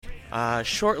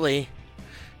Shortly,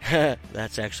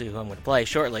 that's actually who I'm going to play.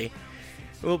 Shortly,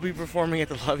 we'll be performing at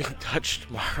the Loving Touch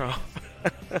tomorrow.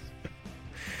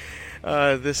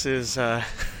 This is, man,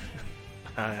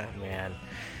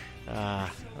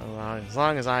 as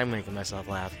long as I'm making myself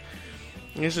laugh.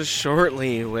 This is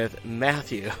Shortly with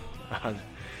Matthew on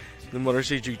the Motor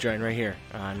City Juke Joint right here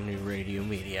on New Radio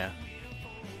Media.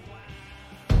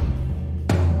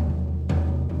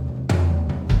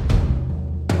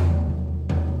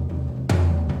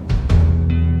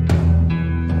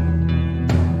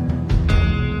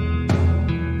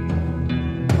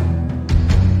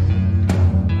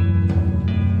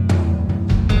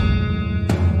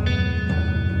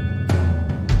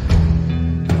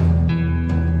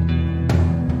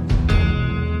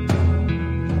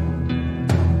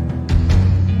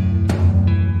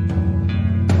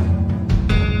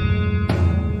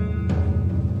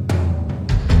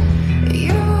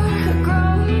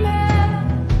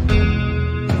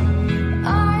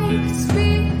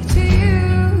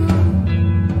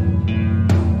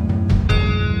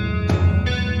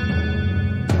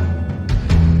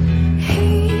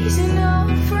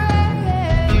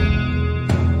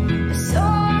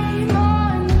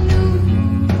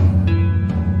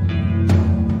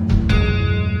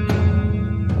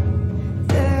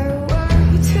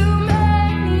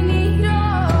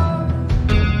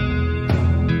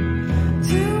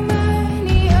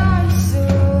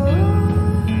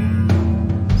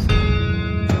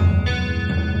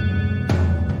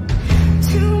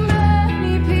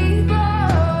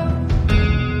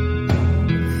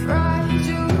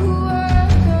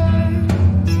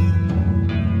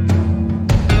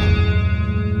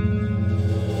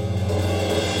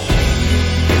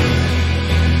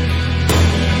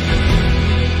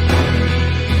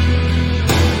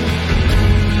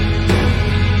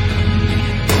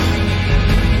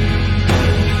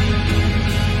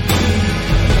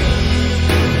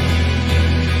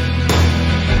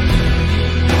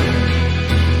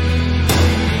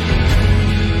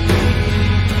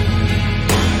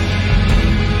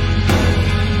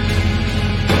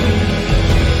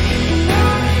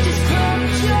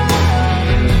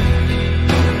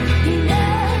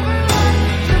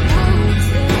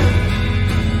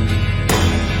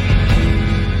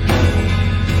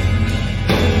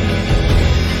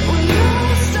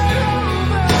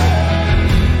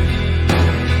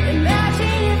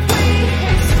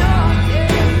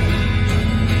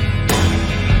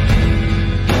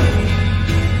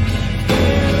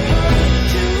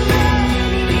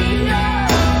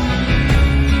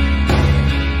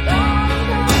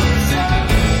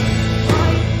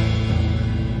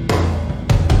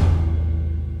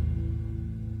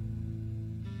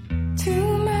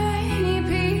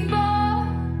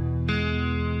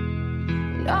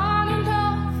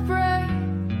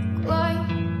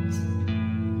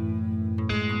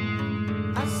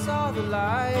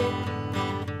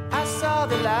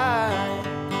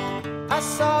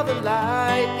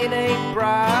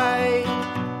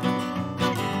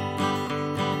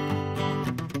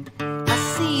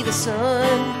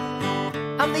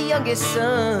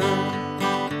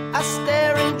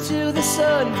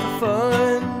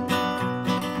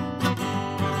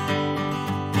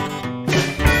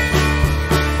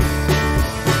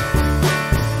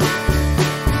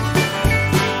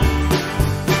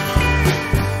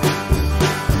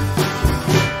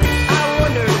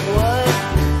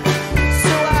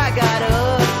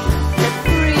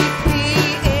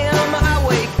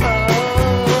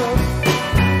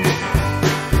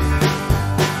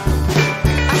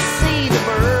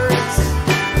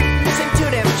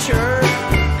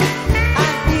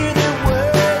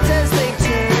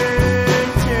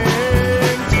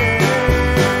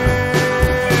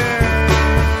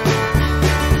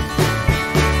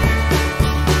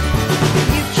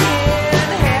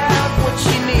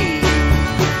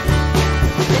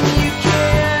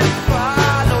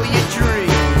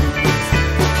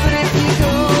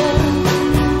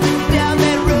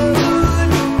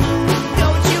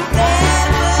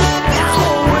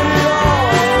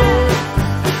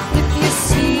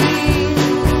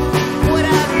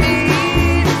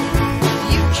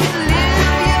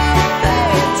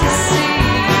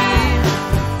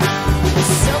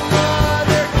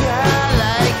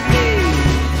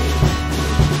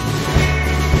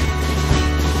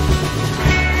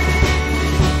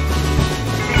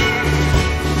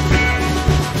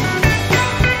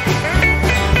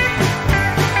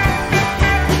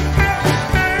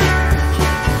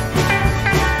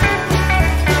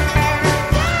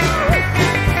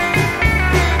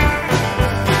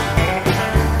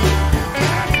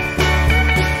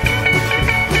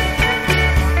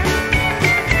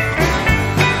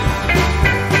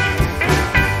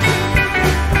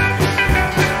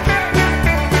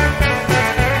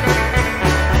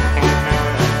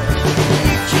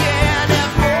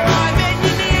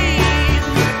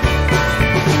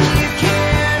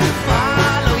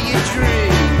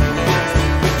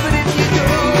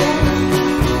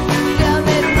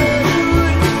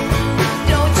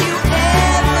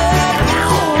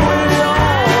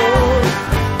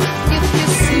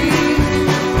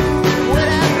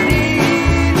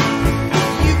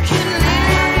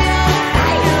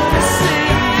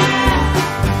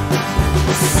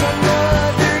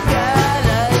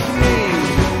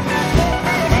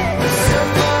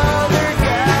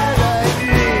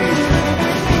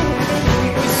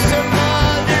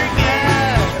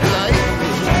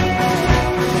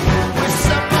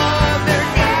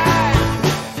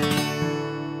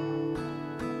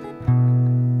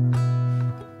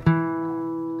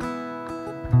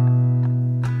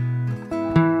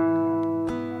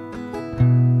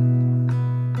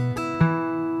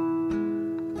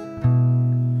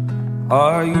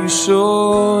 Are you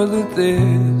sure that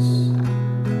this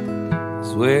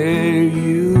is where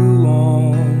you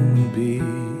want to be?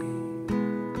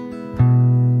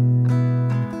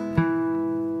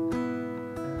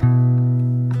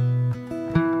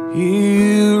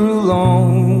 Here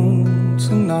alone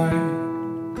tonight,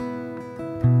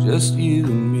 just you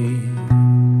and me.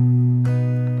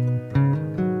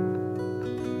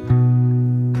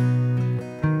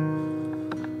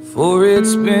 For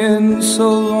it's been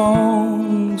so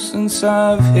long since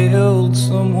I've held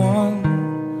someone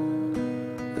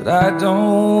that I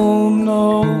don't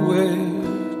know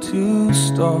where to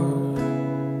start.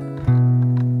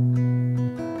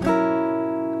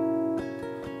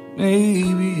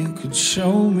 Maybe you could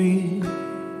show me.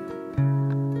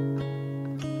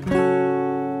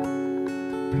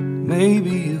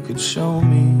 Maybe you could show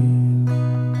me.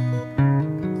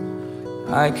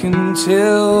 I can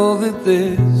tell that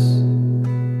this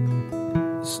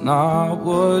is not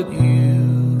what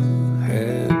you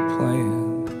had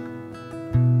planned.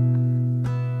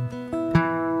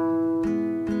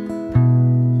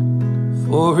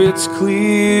 For it's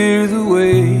clear the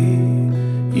way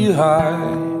you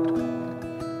hide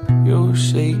your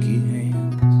shaky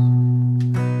hands.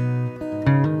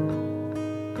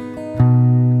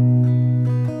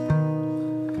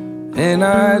 And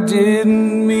I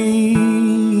didn't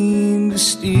mean to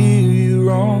steer you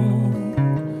wrong.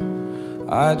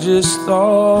 I just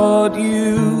thought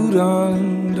you'd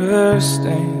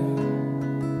understand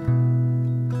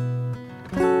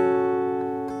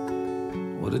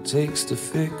what it takes to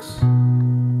fix a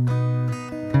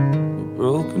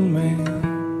broken man.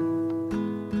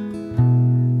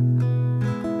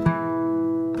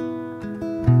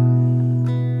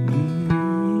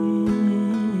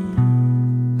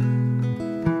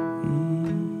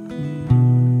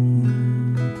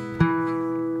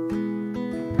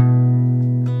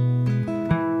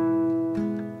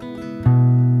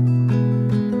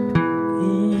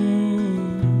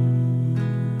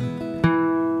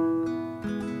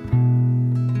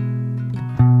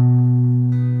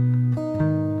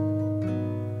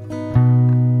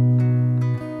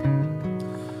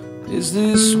 Is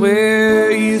this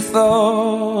where you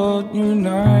thought your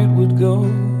night would go?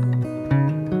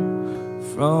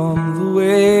 From the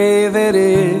way that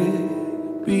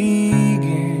it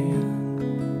began,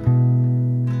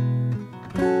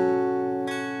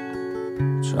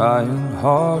 trying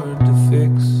hard to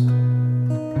fix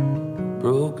a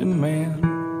broken man.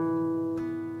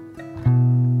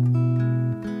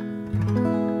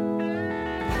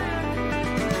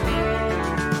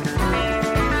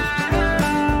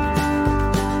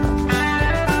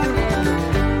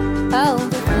 Oh,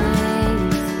 the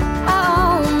things I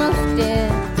almost did.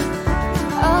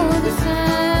 Oh, the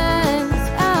signs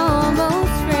I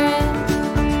almost read.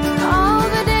 All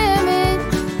the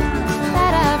damage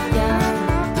that I've done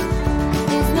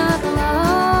is not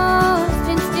lost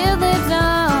and still lives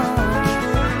on.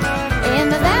 In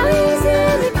the valleys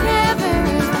and the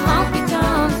caverns, the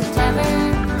honky-tonks and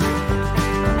taverns.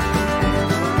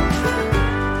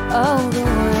 Oh, the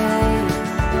way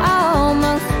I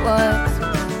almost was.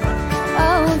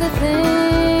 Oh, the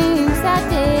things I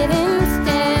did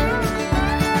instead.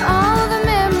 All the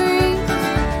memories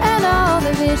and all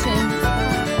the visions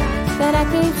that I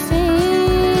keep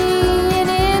seeing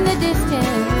in the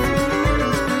distance.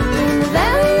 In the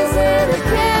valleys and the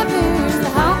caverns, the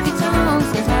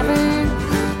honky-tonks and taverns.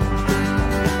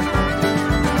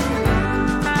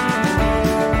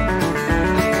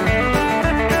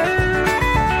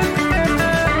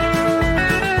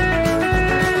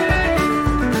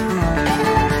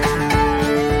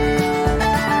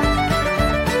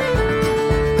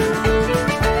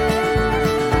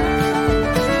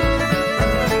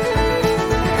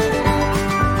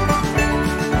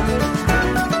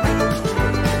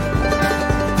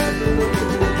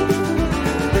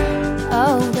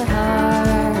 Oh, the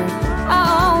heart I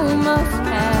almost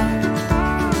had.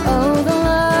 Oh, the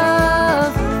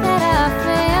love that I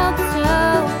felt so.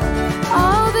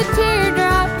 All the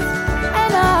teardrops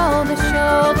and all the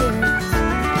shoulders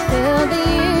fill the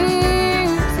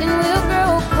years and will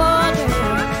grow colder.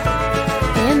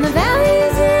 In the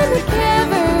valleys and the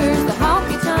caverns, the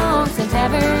honky-tonks and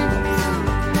taverns.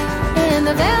 In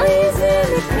the valleys and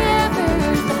the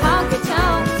caverns, the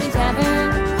honky-tonks and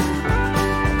taverns.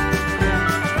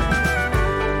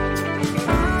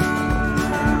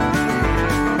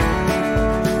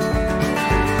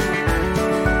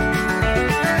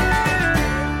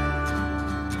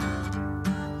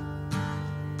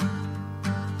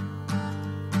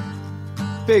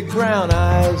 Big brown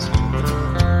eyes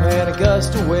and a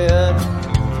gust of wind,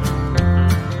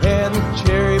 and the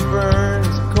cherry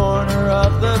burns a corner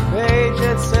of the page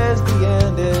that says the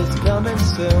end is coming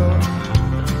soon,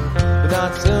 but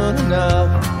not soon enough.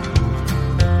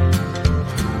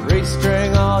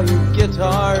 Restring all your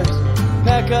guitars,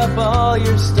 pack up all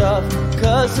your stuff,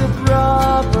 'cause if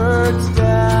Robert's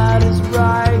dad is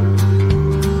right,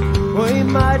 we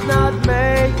might not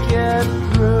make it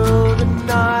through the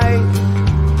night.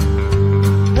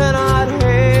 And I'd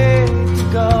hate to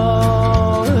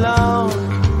go alone.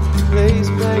 Please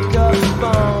pick up the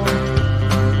phone.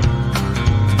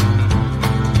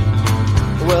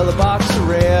 Well, a box of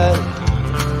red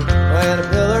and a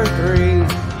pillar 3,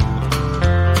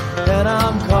 and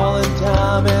I'm calling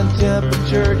time and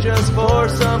temperature just for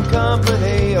some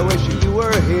company. I wish you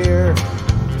were here.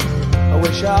 I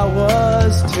wish I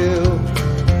was too.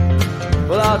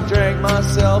 Well, I'll drink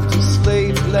myself to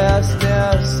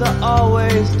sleeplessness, I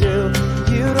always do.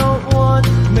 You don't want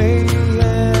me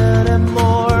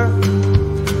anymore.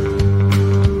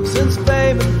 Since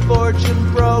fame and fortune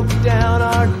broke down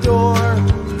our door,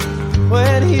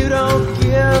 when you don't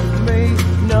give me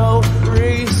no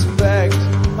respect,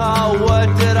 oh, what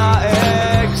did I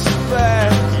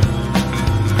expect?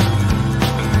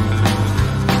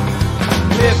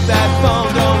 If that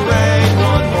phone don't ring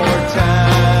one more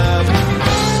time,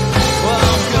 well,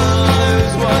 I'm gonna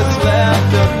lose what's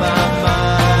left of my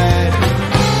mind.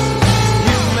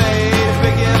 You made a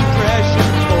big impression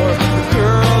for a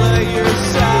girl of your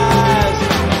size.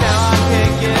 Now I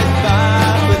can't get by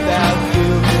without you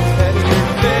and your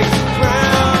big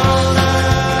brown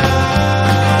eyes.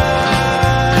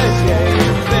 Yeah,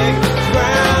 your big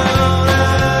brown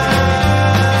eyes.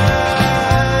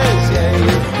 Yeah,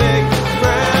 your big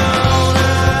brown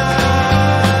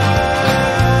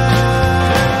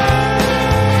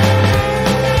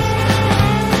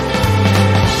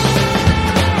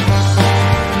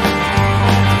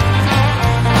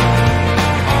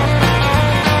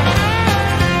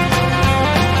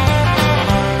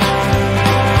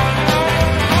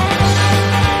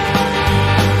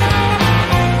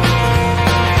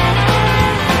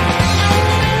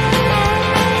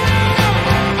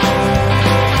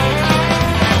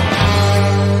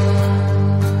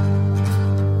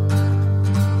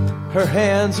Her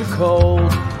hands are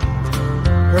cold,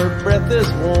 her breath is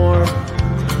warm.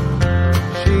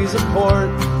 She's a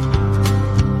port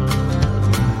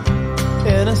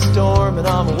in a storm, and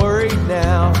I'm worried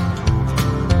now,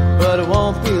 but it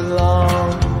won't be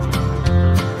long.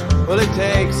 Well, it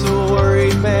takes a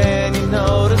worried man, you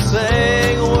know, to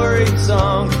sing a worried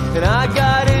song. And I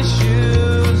got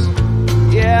issues,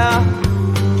 yeah,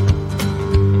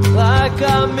 like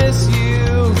I miss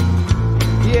you,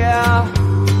 yeah.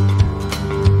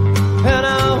 And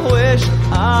I wish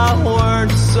I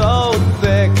weren't so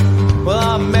thick. Well,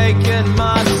 I'm making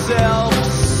myself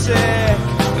sick.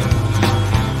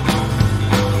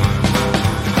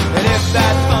 And if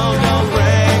that phone don't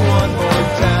ring one more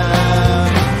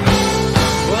time,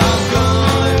 well, I'm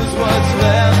gonna lose what's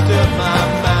left of my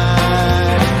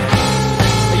mind.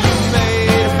 You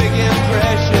made a big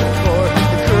impression for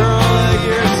the girl of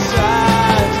your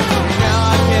size. Now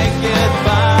I can't get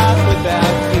by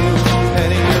without you and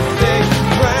your big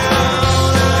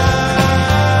brown eyes.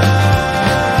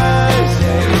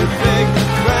 Yeah, your big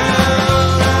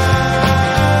brown eyes.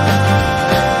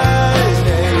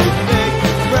 Yeah, your big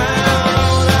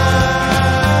brown eyes.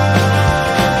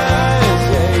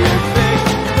 Yeah, your big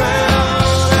brown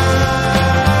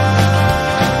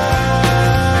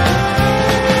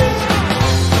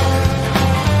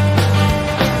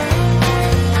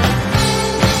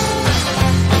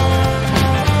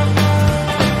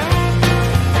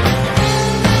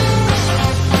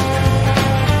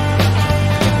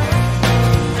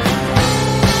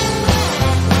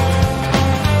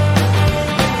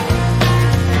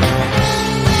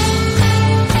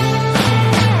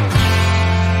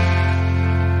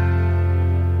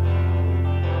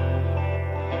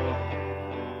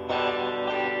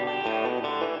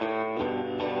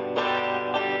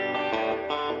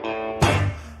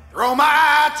Throw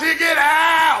my ticket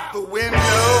out the window.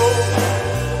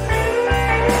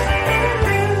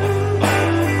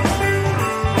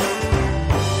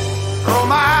 Throw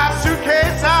my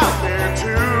suitcase out there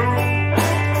too.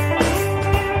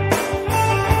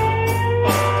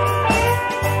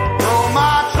 Throw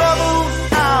my troubles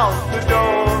out the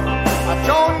door. I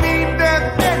don't need them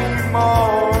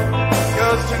anymore.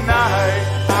 'Cause tonight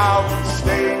I'll be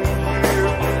staying here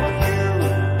with you.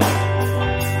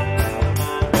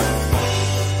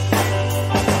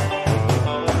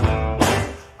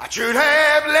 I should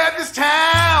have left this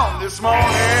town this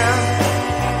morning.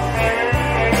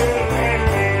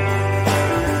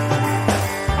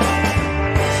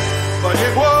 But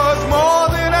it was more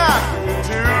than I could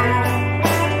do.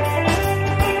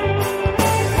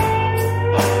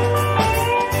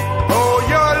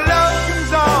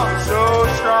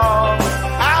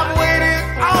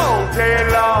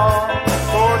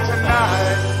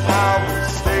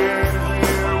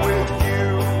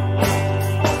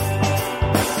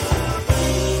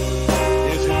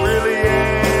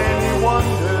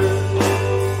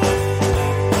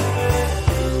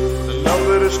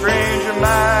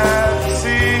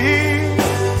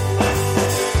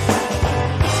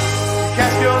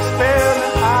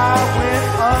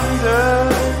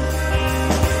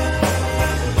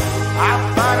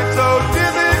 find it so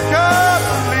difficult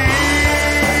to leave.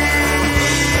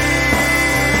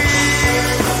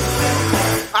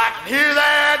 I can hear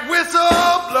that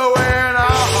whistle blowing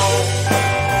on.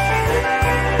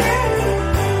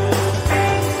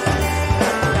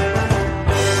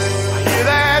 I hear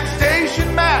that station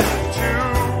master too.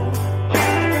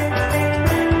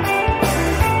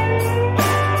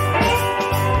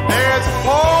 There's a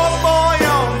poor boy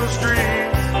on the street,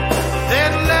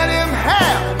 then let him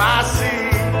have my seat,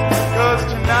 'cause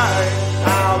tonight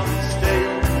I'll be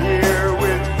staying here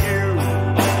with you.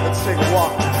 Let's take a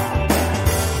walk.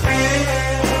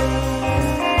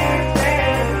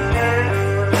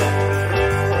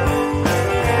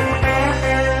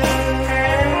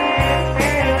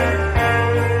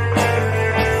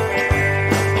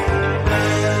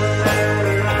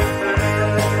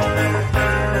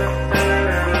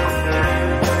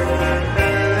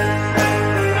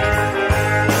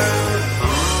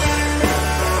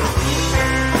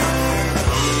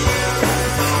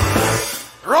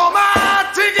 Roll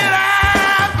my ticket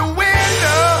out the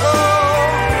window.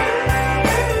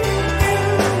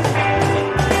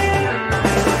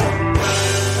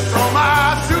 Throw my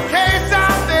suitcase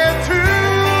out there too.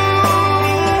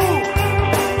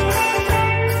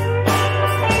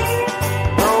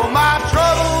 Throw my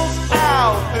troubles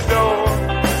out the door.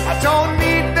 I don't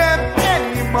need them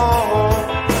anymore.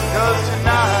 'Cause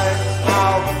tonight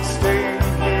I'll be staying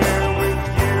here with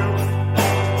you.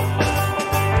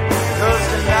 'Cause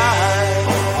tonight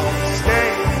I'll be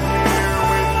staying here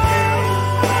with you.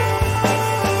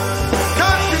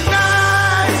 'Cause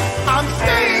tonight I'm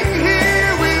staying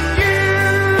here with you.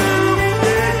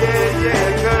 Yeah, yeah, yeah.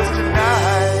 'Cause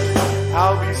tonight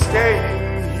I'll be staying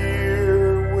here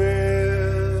with.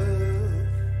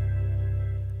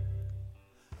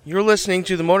 You're listening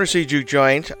to the Motor City Juke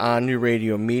Joint on New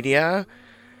Radio Media.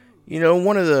 You know,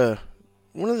 one of the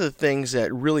things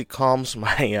that really calms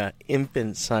my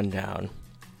infant son down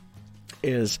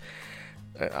is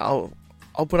I'll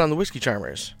put on the Whiskey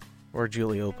Charmers, or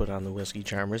Julie will put on the Whiskey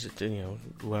Charmers. You know,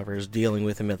 whoever is dealing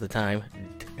with him at the time,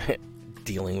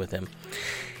 dealing with him,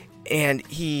 and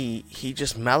he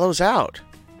just mellows out.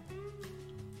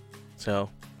 So,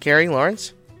 Carrie,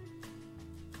 Lawrence,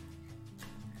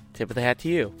 tip of the hat to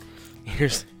you.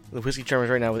 Here's the Whiskey Charmers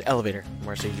right now with Elevator,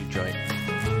 Motor City Juke Joint.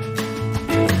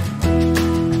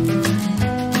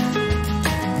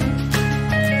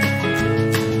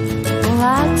 Well,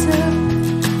 I took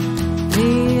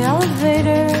the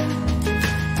elevator.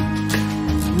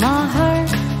 My heart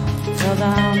fell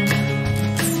down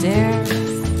the stairs,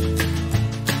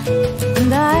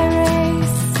 and I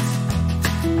raced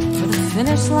for the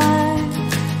finish line,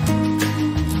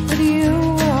 but you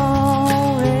were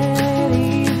already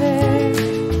there.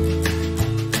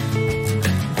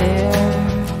 There.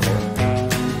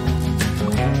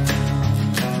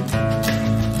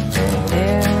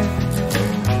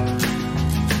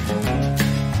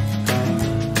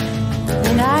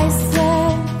 And I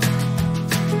said,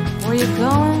 where you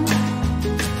going?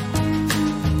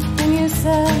 And you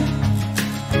said,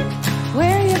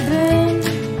 where you been?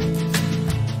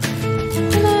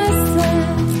 And I said,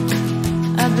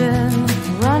 I've been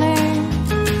running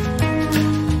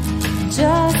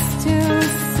just to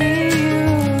see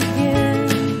you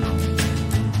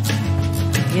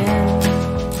again.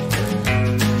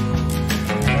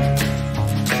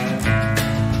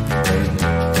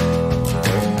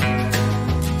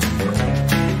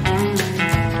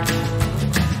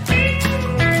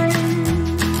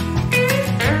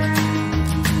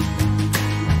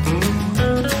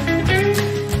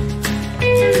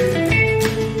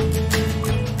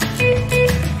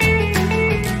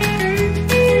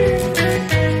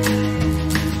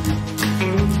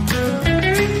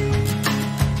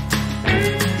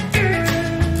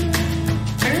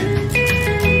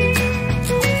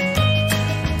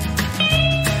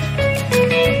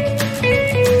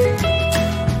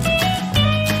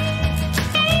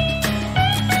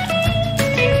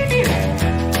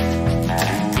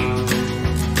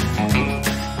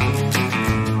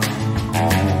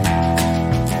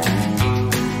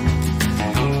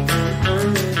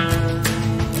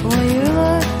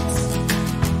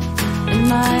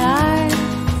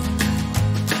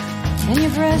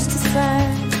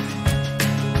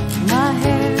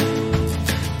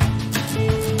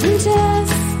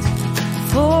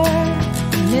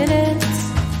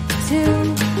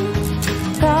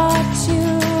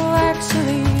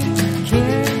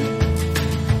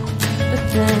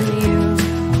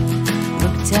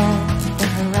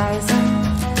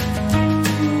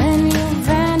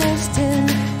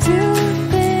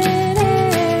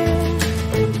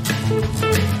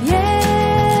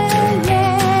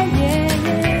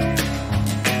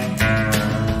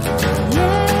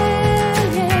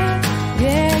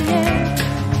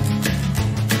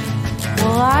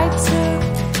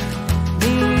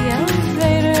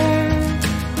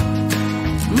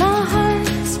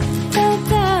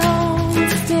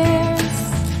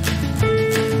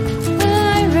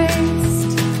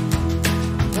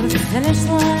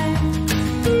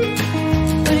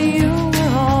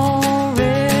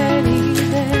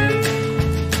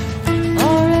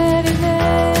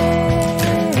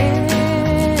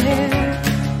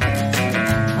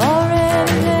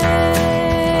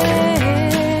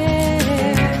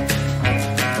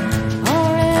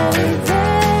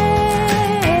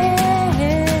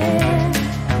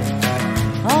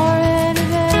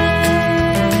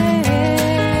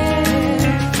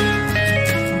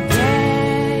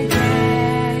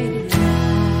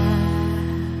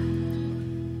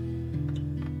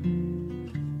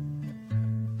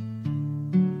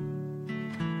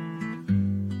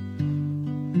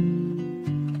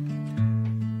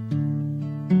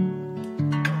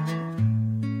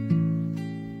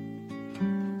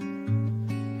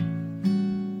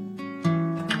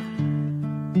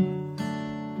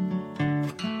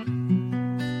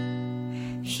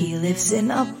 He lives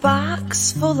in a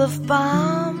box full of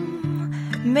bomb,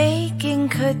 making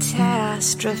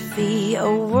catastrophe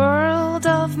a world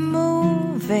of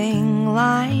moving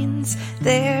lines.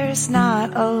 There's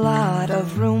not a lot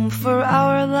of room for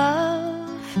our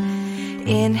love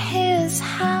in his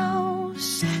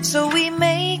house, so we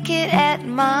make it at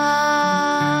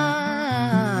mine.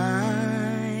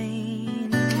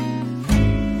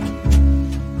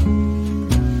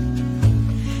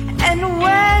 And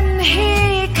when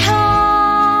he comes,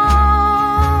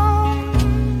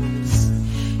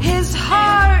 his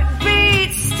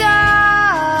heartbeat stops.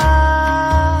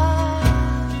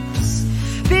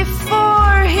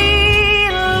 Before he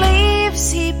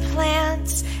leaves, he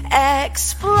plants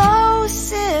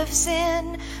explosives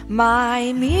in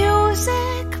my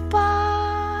music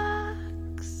box.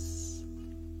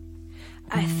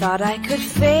 I thought I could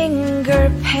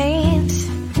finger paint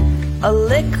a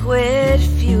liquid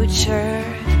future,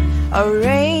 a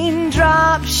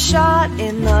raindrop shot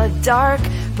in the dark,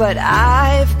 but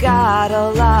I've got a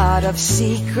lot of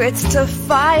secrets to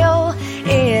file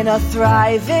in a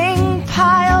thriving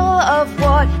pile of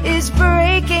what is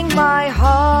breaking my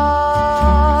heart.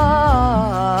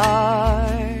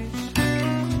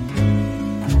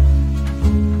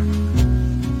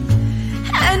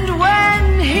 And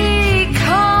when he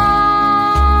comes,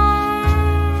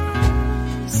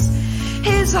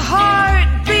 his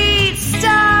heartbeat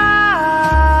stops.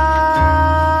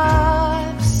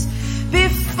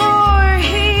 Before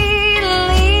he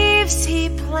leaves, he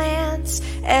plants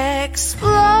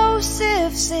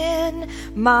explosives in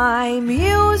my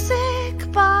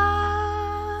music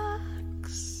box.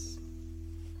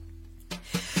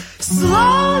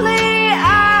 Slowly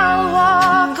I'll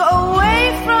walk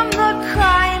away from the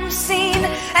crime scene,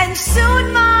 and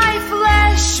soon my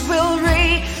flesh will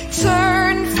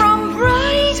return from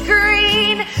bright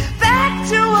green back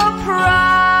to a primary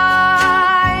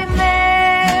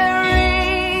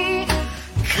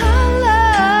color.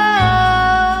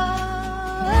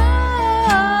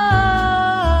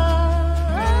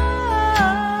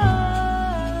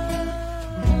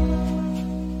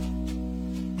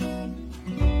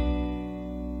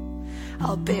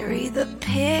 I'll bury the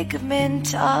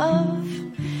pigment of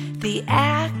the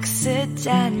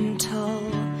accidental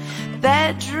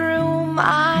bedroom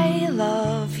I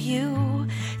love you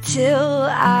till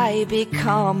I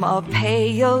become a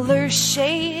paler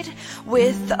shade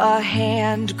with a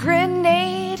hand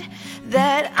grenade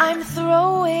that I'm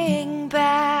throwing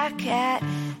back at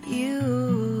you.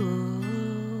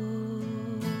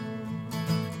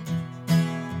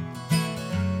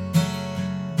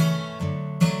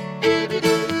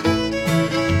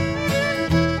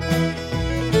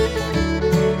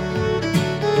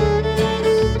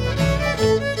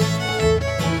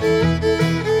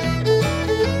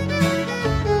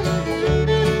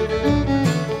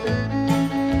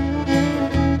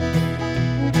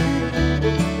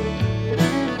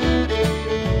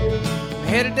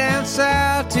 Headed down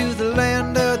south to the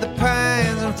land of the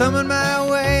pines. I'm thumbing my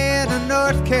way to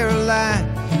North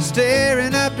Carolina,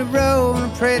 staring up the road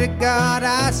and pray to God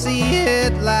I see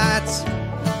headlights.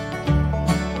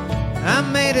 I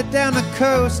made it down the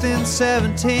coast in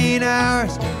 17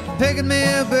 hours, picking me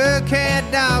a bouquet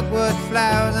of dogwood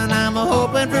flowers, and I'm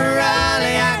hoping for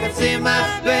Raleigh I can see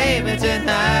my baby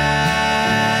tonight.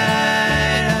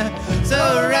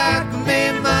 So rock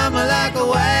me, mama, like a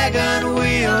wagon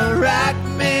wheel. Rock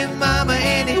me, mama,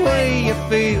 any way you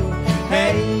feel.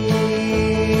 Hey,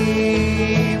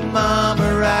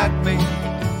 mama, rock me.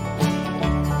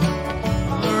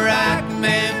 Rock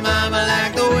me, mama,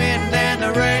 like the wind and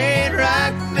the rain.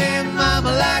 Rock me,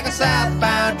 mama, like a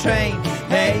southbound train.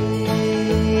 Hey,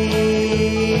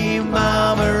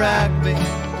 mama, rock me.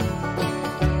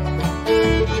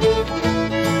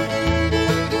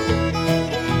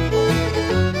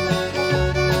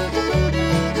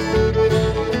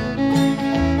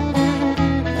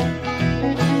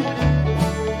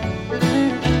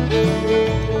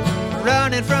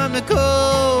 Running from the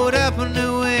cold up in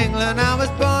New England, I was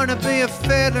born to be a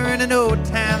fiddler in an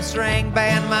old-time string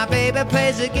band. My baby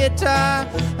plays the guitar,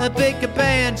 I pick a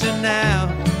banjo now.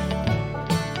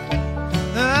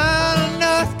 Oh,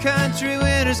 North Country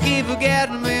winters keep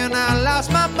forgetting me, and I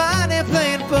lost my money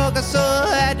playing poker, so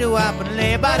I had to up and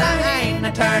lay. But I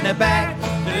ain't turning back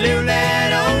to live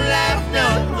that old life no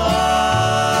more.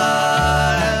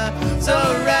 So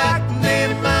rock me,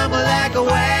 mama, like a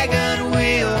wagon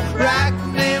wheel. Rock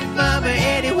me, mama,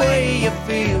 any way you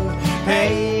feel.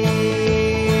 Hey,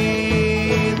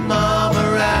 mama,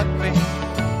 rock me.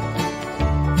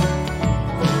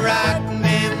 Rock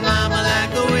me, mama,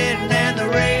 like the wind and the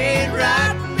rain.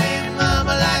 Rock me,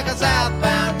 mama, like a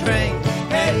southbound train.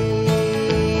 Hey,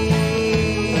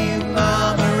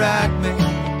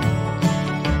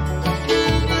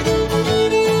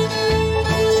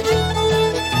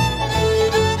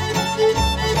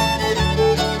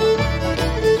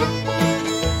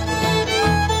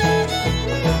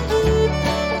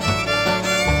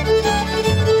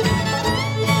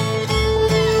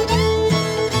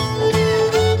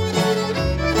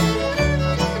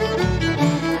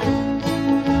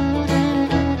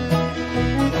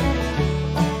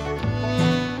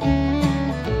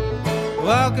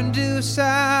 walking due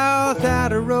south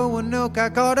out of Roanoke. I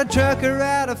caught a trucker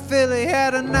out of Philly,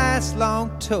 had a nice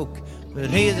long toke. But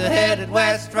he's headed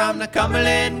west from the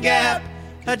Cumberland Gap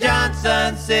to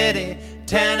Johnson City,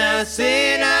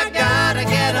 Tennessee. And I gotta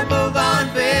get a move on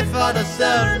before the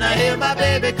sun. I hear my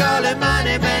baby calling my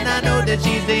name, and I know that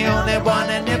she's the only one.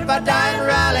 And if I die in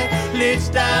Raleigh, at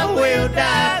least I will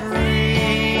die free.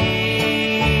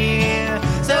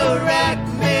 So rock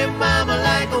me, mama,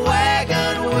 like a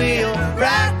wagon wheel.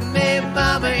 Rock me,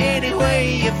 mama, any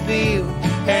way you feel.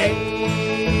 Hey,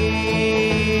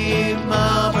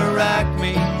 mama, rock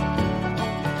me.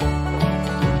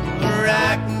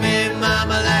 Rock me,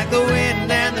 mama, like the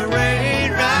wind and the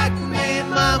rain. Rock me,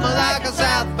 mama, like a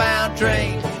southbound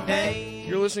train. Hey.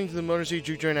 You're listening to the Motor City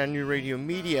Juke Joint on New Radio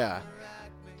Media.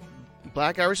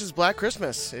 Black Irish's Black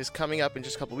Christmas is coming up in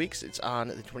just a couple weeks. It's on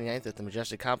the 29th at the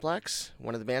Majestic Complex.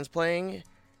 One of the bands playing,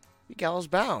 The Gallows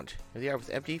Bound. Here they are with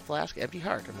Empty Flask, Empty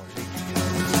Heart on Motor City.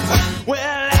 Well,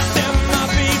 I step my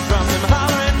feet from them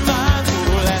hollering mines.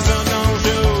 Oh, that's unknown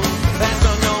show, that's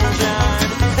unknown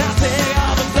shine. I'll take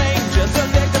all the blame, just a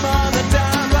victim of the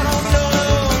times. I don't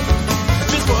know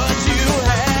just what you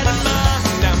had in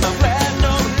mind. I'm not glad,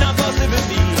 no, not for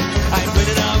sympathy. I ain't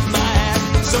putting up my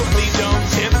ass, so please don't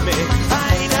tempt me.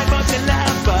 I ain't had much in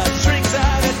life, but drinks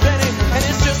I've had plenty. And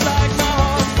it's just like my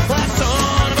heart, that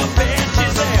son of a bitch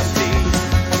is empty.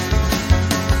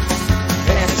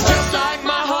 And it's just like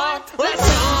my heart, that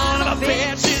son of a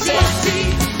bitch is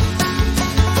empty.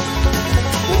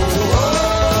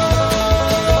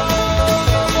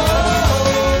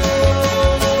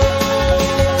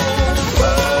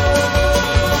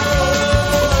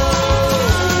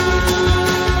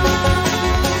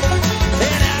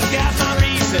 And I've got my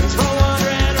reasons for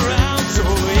wandering around. So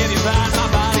if you find my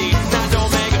body, now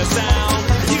don't make a sound.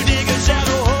 You dig a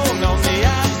shallow hole on the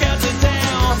outskirts of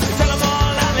town. Tell them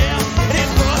all I'm here, and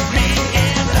put me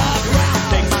in the ground.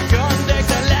 Take my gun, take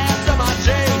the last of my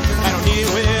change. I don't need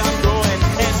where I'm going,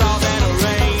 it's all been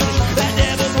arranged. That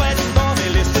devil's waiting for me,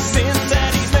 list the sins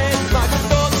that he's made. My good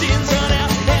fortune's run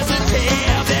out, there's a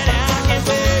tab that I can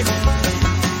pay.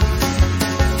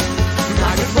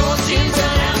 My good fortune's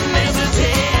run out, there's a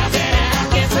tab that I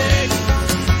can pay.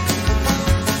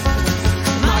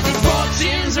 My good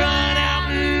fortune's run out,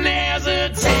 and there's a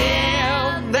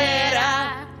tab that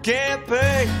I can't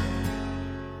pay.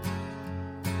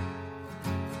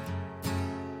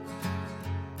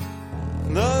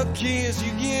 The kiss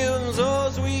you give so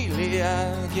sweetly,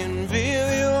 I can feel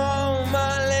you on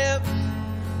my lips.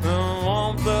 The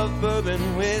warmth of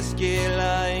bourbon whiskey,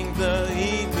 like the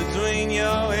heat between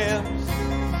your hips.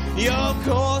 You're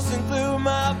coursing through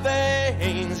my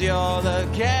veins. You're the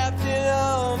captain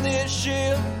of this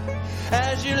ship.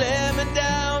 As you let me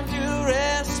down to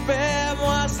rest, spare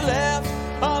what's left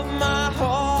of my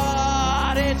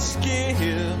heart. It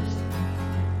skips.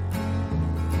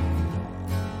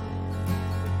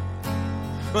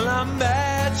 Well, I'm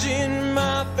matching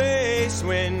my face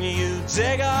when you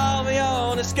take off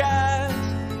your disguise.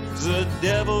 The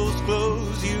devil's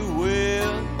clothes you wear,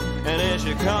 and as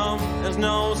you come, there's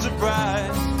no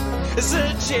surprise. It's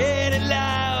a jaded life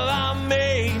I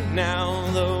made. Now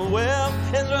the well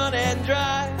is running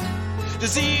dry. To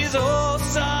see his old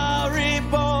sorry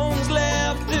bones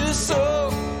left to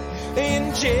soak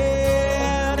in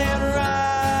gin and rye.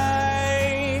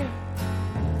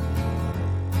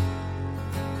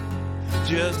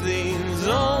 Just these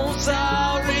old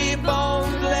sorry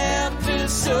bones left to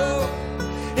soak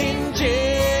in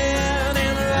gin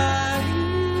and rye.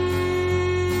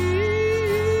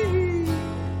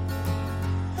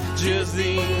 Just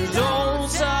these old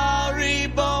sorry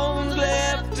bones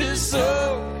left to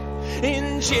soak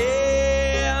in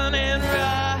gin and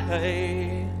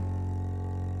rye.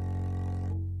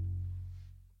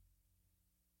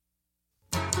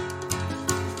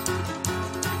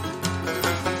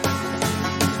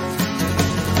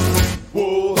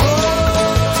 Whoa.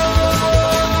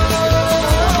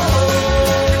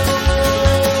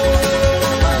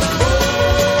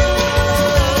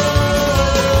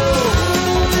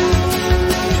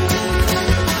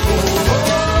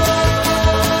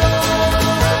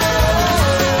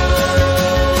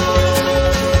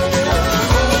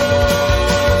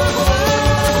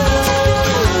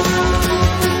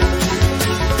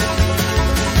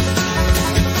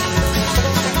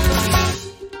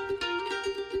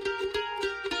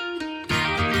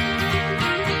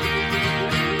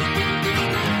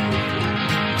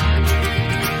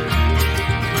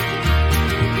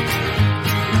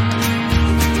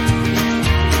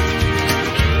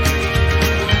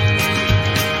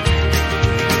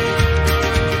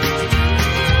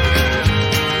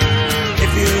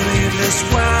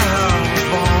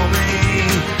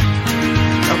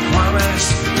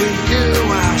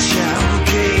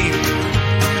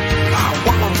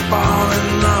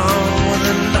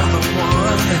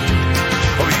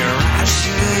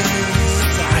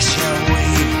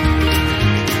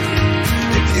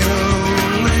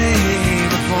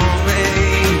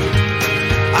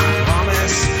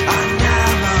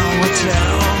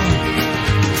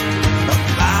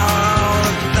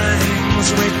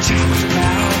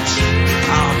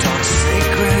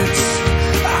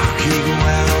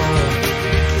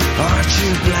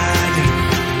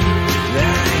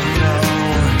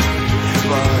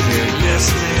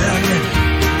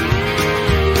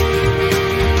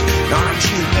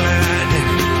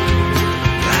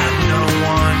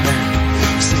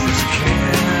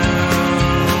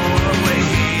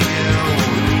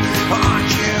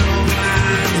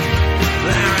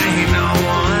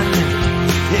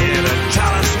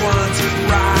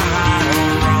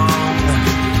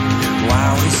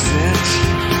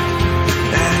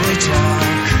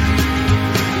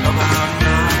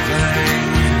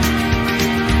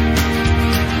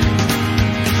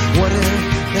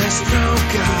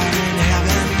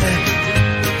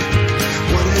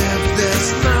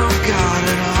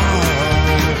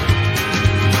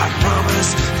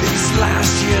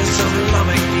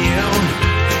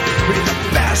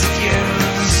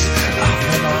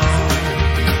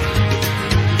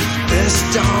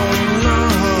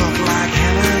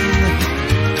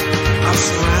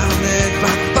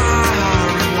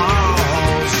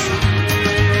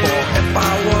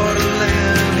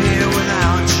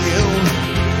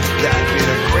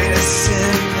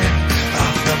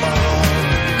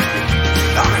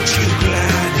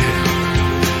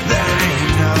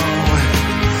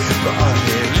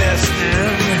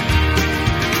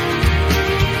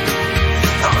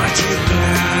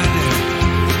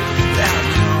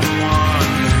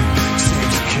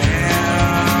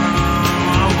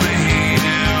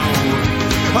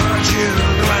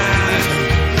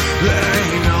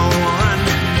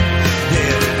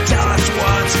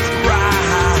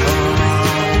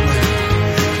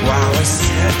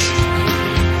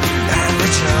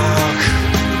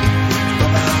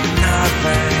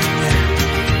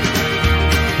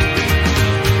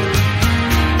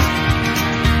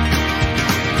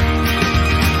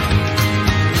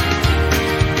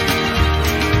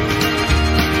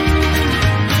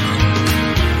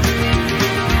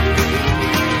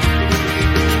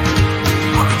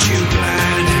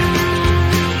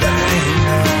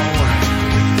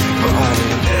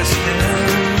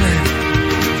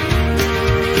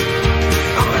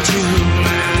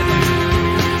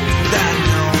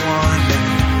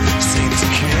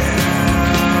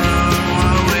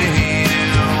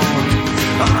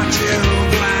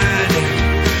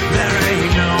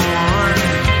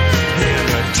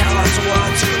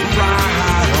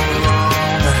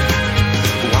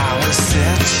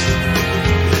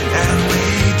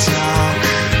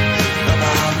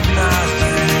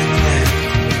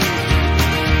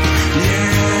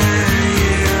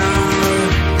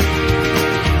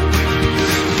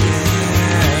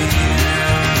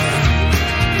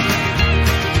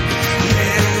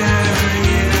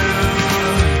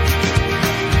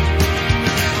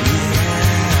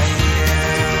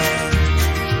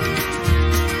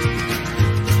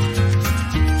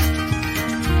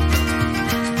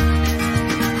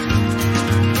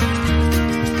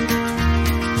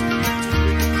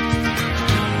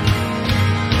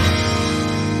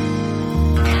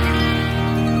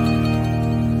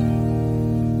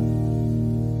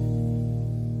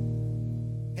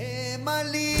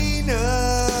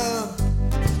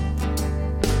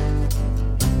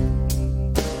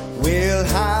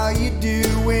 you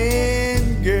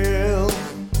doing, girl?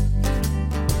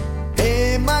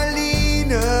 Hey,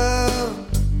 Marlena,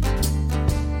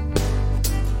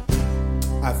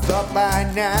 I thought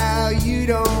by now you'd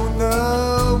own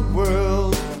the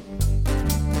world.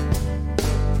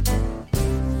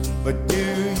 But do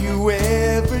you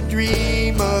ever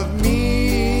dream of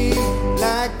me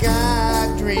like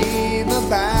I dream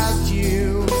about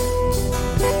you?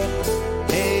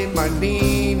 Hey,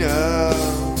 Marlena.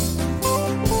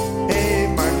 Hey,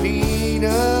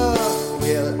 Marlena.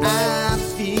 Well, I'm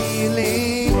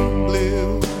feeling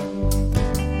blue.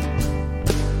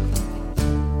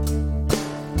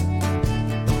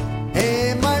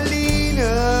 Hey,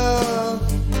 Marlena.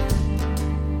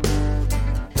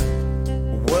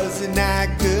 Wasn't I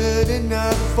good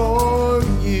enough for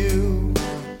you?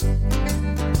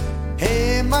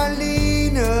 Hey,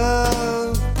 Marlena.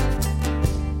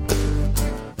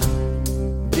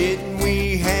 Didn't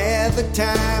we have a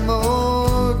time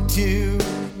or two?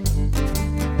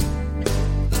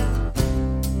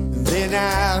 Then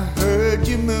I heard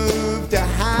you moved to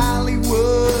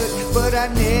Hollywood, but I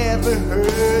never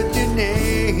heard your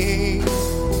name.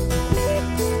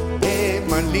 Hey,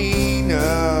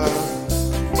 Marlena.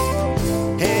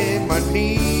 Hey,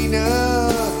 Marlena,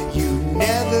 you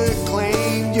never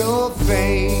claimed your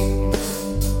fame.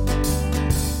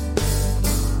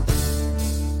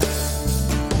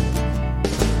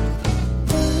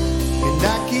 And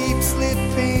I keep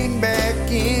slipping back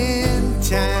in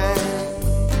time.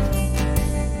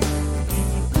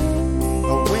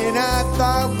 When I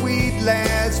thought we'd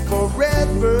last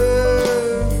forever,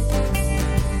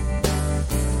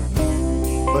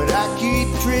 but I keep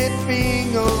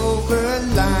tripping over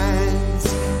lines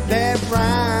that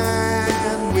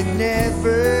rhyme with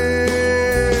never.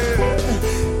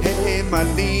 Hey,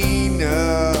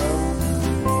 Marlena.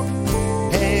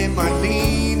 Hey,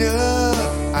 Marlena,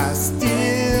 I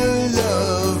still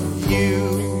love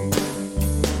you.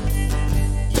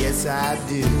 Yes, I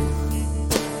do.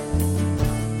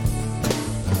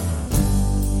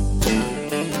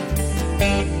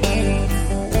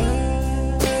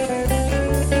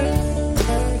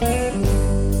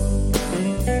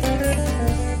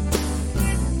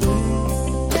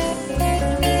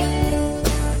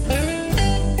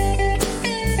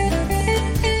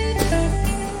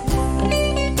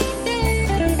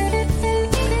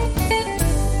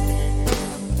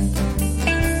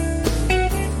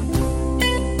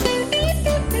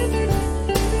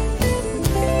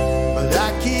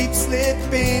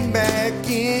 Slipping back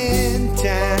in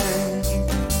time.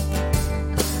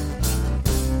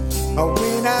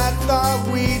 When I thought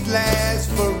we'd last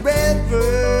forever,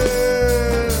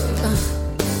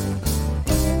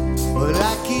 but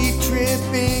I keep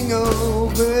tripping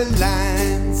over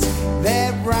lines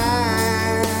that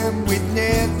rhyme with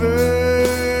never.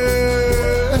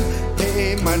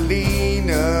 Hey,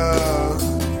 Marlena.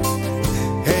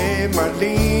 Hey,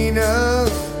 Marlena,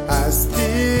 I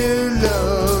still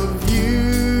love you.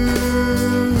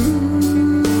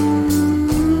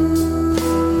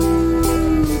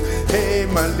 Hey,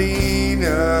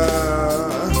 Marlena.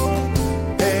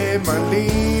 Hey,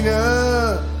 Marlena,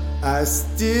 I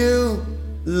still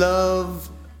love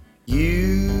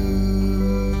you.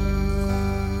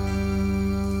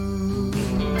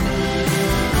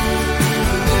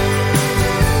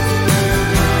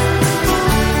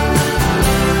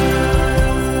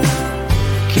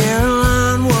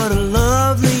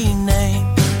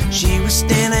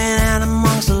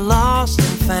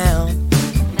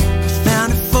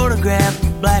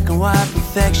 Black and white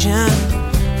perfection.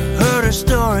 Heard her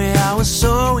story, I was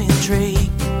so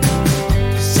intrigued.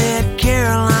 Said,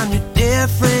 Caroline, you're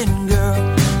different,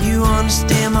 girl. You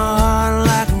understand my heart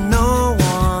like no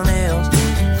one else.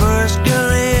 First girl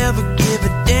to ever give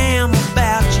a damn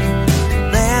about you.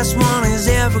 Last one is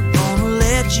ever gonna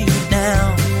let you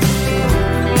down.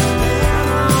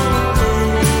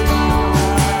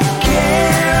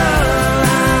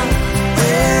 Caroline,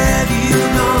 where have you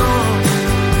gone?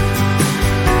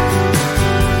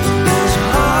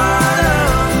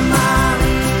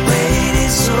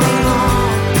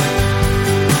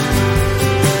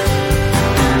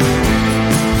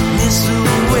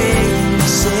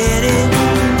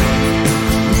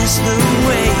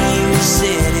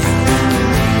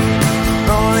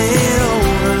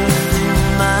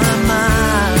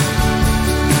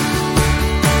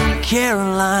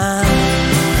 Caroline,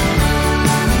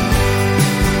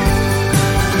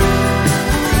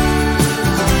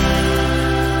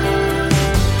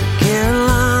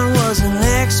 Caroline was an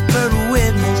expert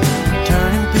witness,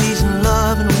 turning peace and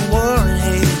love into war and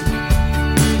hate,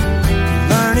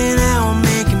 learning how a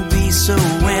man can be so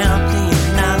empty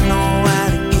and not know how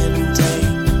to give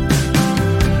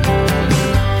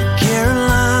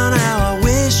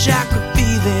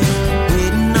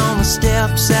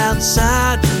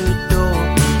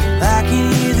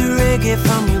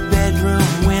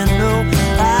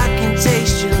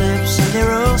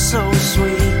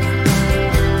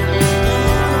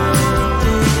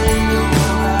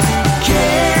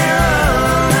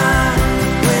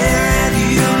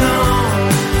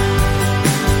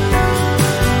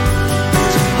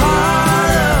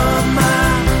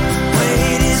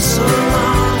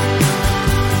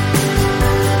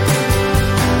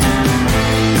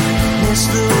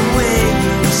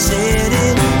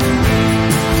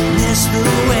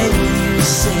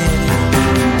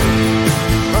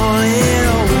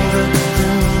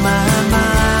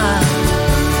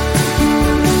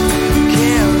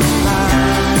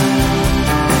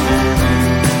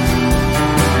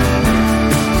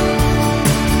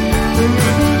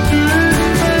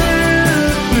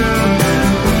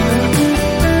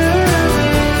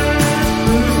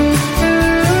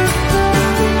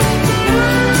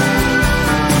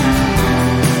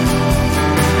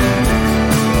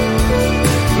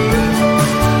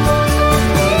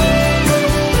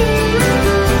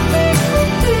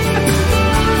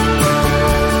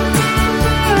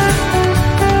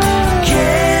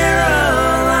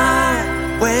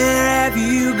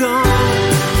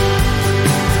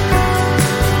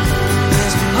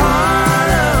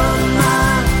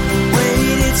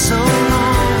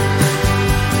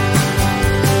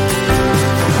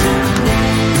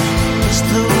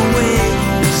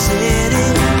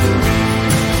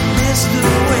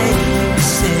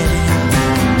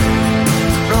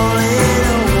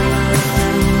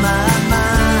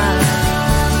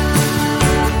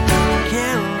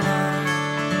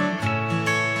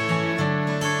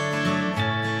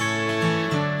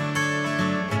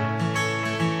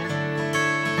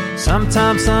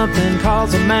Anytime something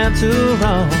calls a man to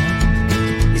roam,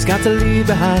 he's got to leave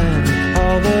behind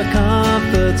all the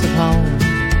comforts of home.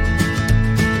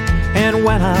 And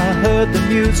when I heard the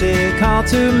music call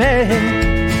to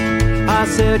me, I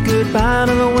said goodbye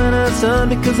to the winter sun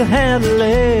because I had to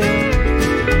live.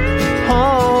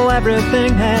 Oh,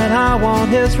 everything that I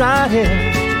want is right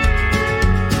here.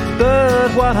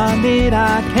 But what I need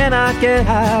I cannot get.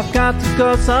 I've got to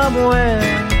go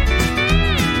somewhere.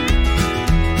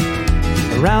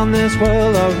 Around this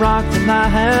world of rock and I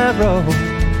have rolled,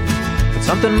 but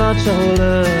something much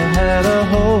older had a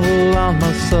hold on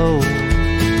my soul.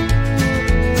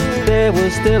 There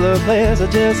was still a place I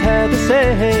just had to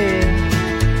say,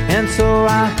 and so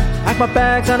I packed my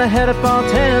bags and I headed for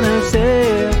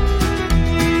Tennessee.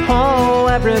 Oh,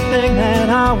 everything that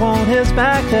I want is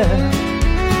back there.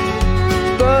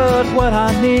 But what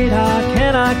I need I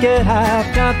cannot get.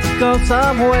 I've got to go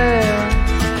somewhere.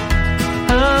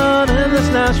 Out in this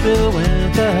Nashville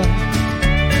winter,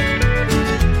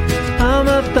 I'm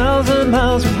 1,000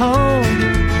 miles from home.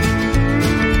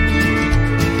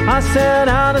 I set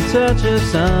out in search of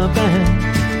something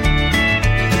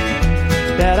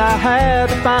that I had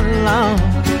to find alone.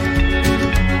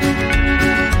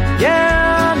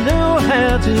 Yeah, I knew I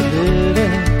had to live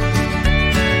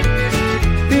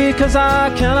it, because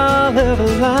I cannot live a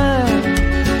life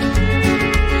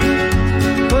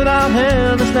out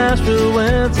in this Nashville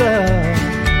winter.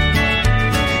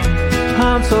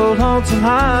 I'm so lonesome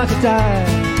I could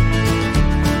die.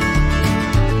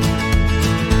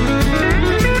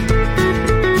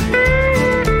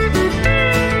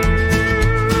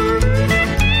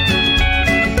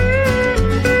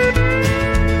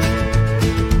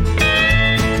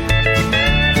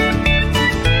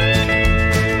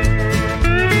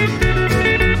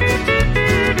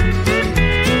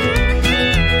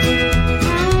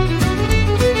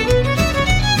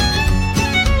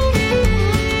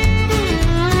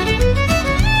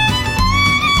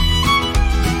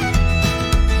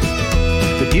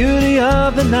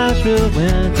 Of the Nashville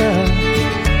winter,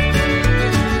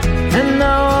 and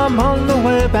now I'm on the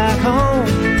way back home.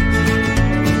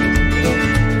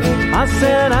 I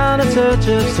set out in search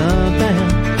of something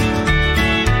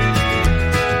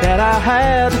that I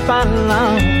had to find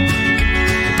alone.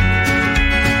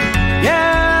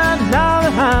 Yeah, now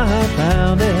that I have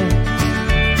found it,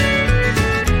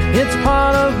 it's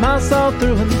part of my soul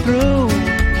through and through.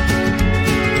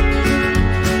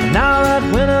 Now that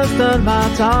winter's done, my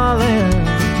darling,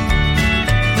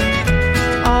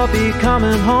 I'll be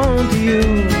coming home to you.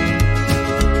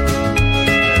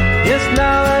 Yes,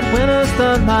 now that winter's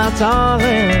done, my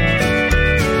darling,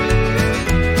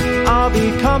 I'll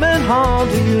be coming home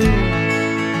to you.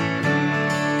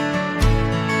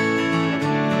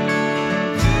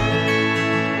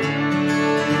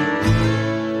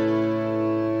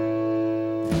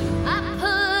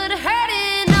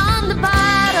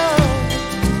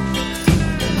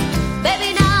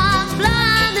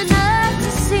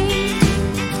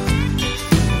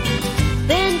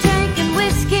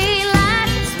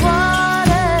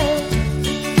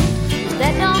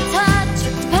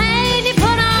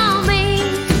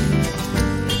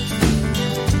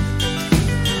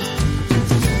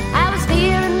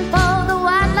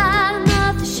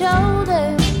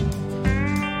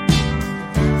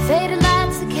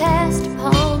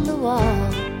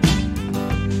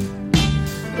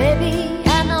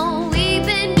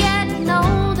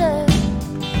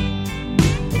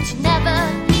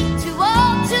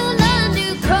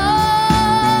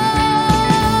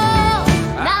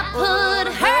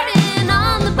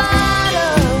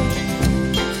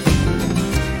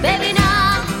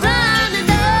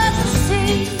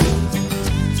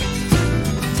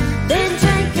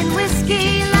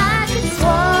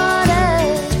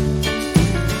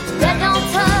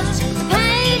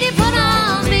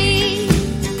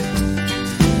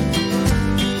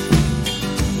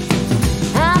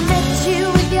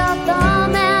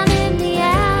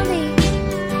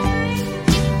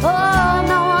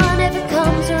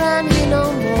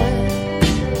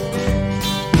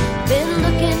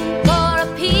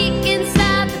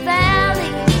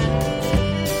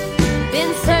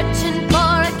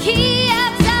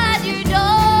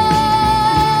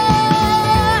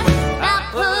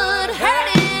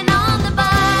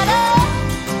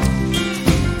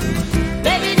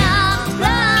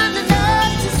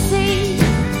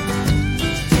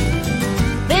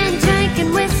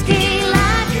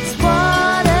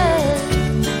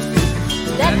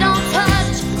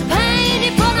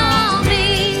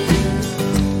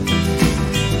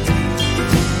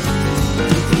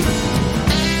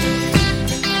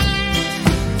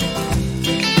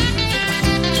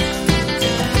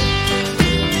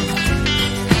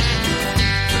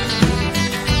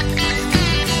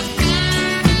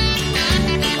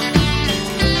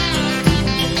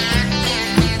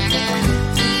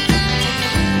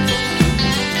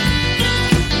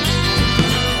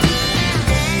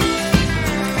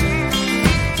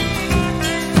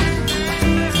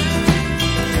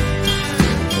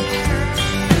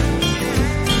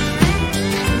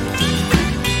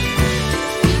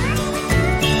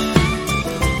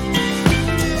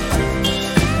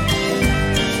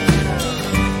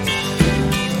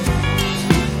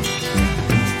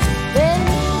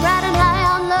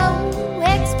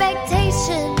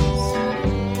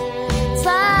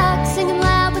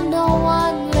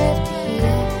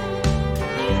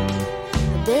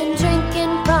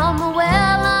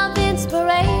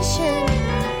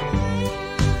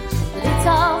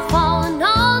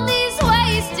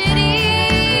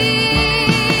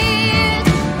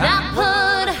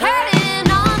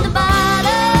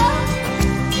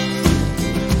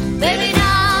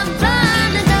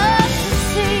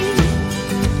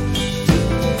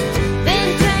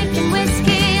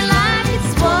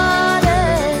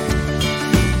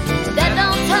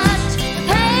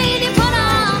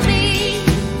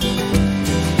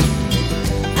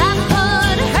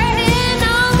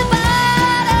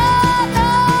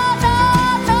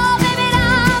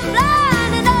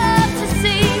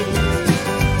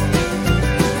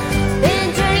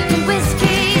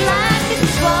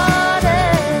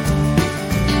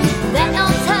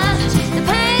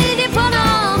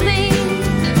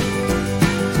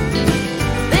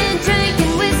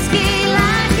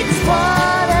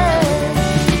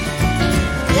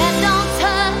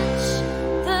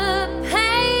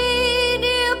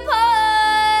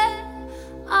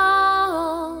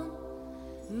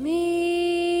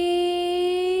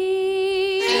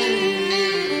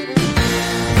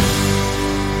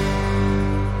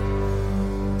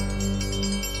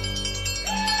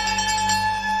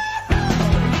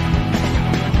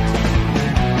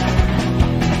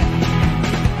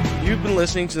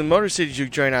 listening to the Motor City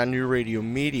Juke Joint on New Radio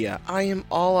Media. I am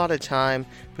all out of time,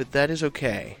 but that is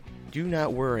okay. Do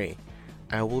not worry.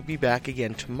 I will be back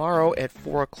again tomorrow at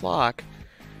 4 o'clock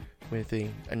with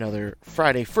another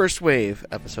Friday First Wave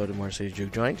episode of Motor City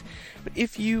Juke Joint. But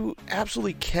if you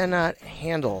absolutely cannot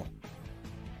handle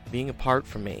being apart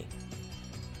from me,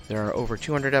 there are over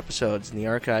 200 episodes in the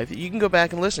archive that you can go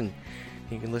back and listen.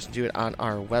 You can listen to it on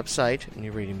our website,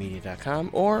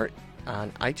 newradiomedia.com, or on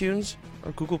iTunes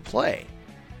or Google Play.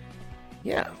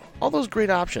 Yeah, all those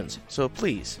great options. So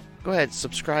please, go ahead,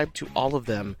 subscribe to all of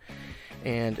them.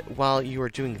 And while you are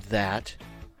doing that,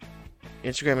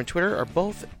 Instagram and Twitter are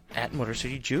both at Motor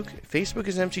City Juke. Facebook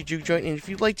is MC Juke Joint. And if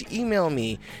you'd like to email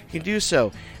me, you can do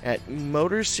so at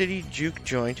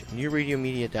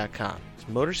motorcityjukejoint@newradiomedia.com. It's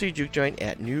Motor City Juke Joint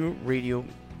at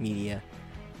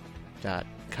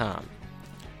newradiomedia.com.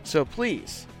 So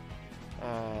please,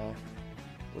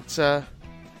 let's talk.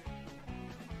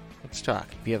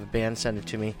 If you have a band, send it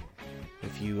to me.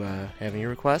 If you have any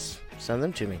requests, send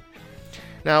them to me.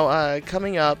 Now,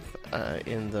 coming up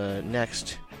in the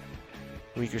next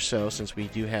week or so, since we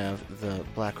do have the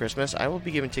Black Christmas, I will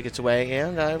be giving tickets away,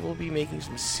 and I will be making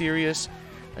some serious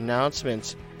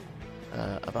announcements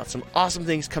about some awesome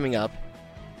things coming up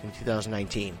in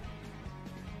 2019.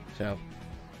 So,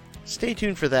 stay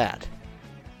tuned for that.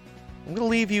 I'm going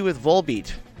to leave you with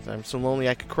Volbeat, because I'm so lonely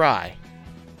I could cry.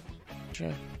 Which,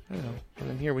 I don't know, when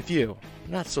I'm here with you,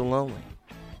 I'm not so lonely.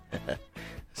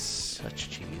 Such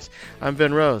cheese. I'm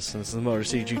Ben Rose, and this is the Motor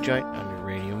City Juke Joint on New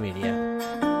Radio Media.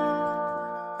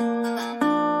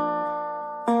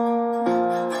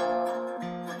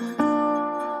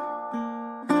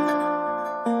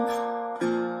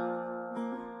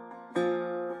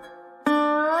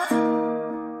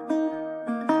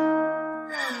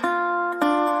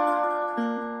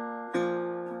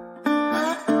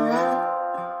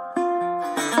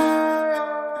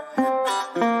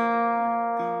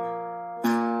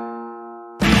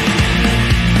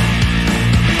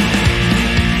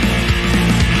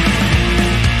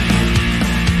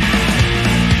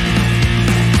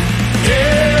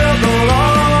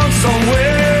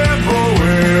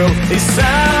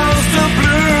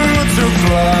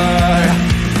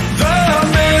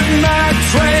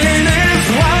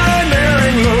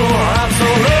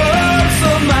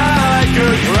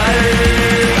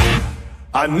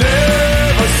 I never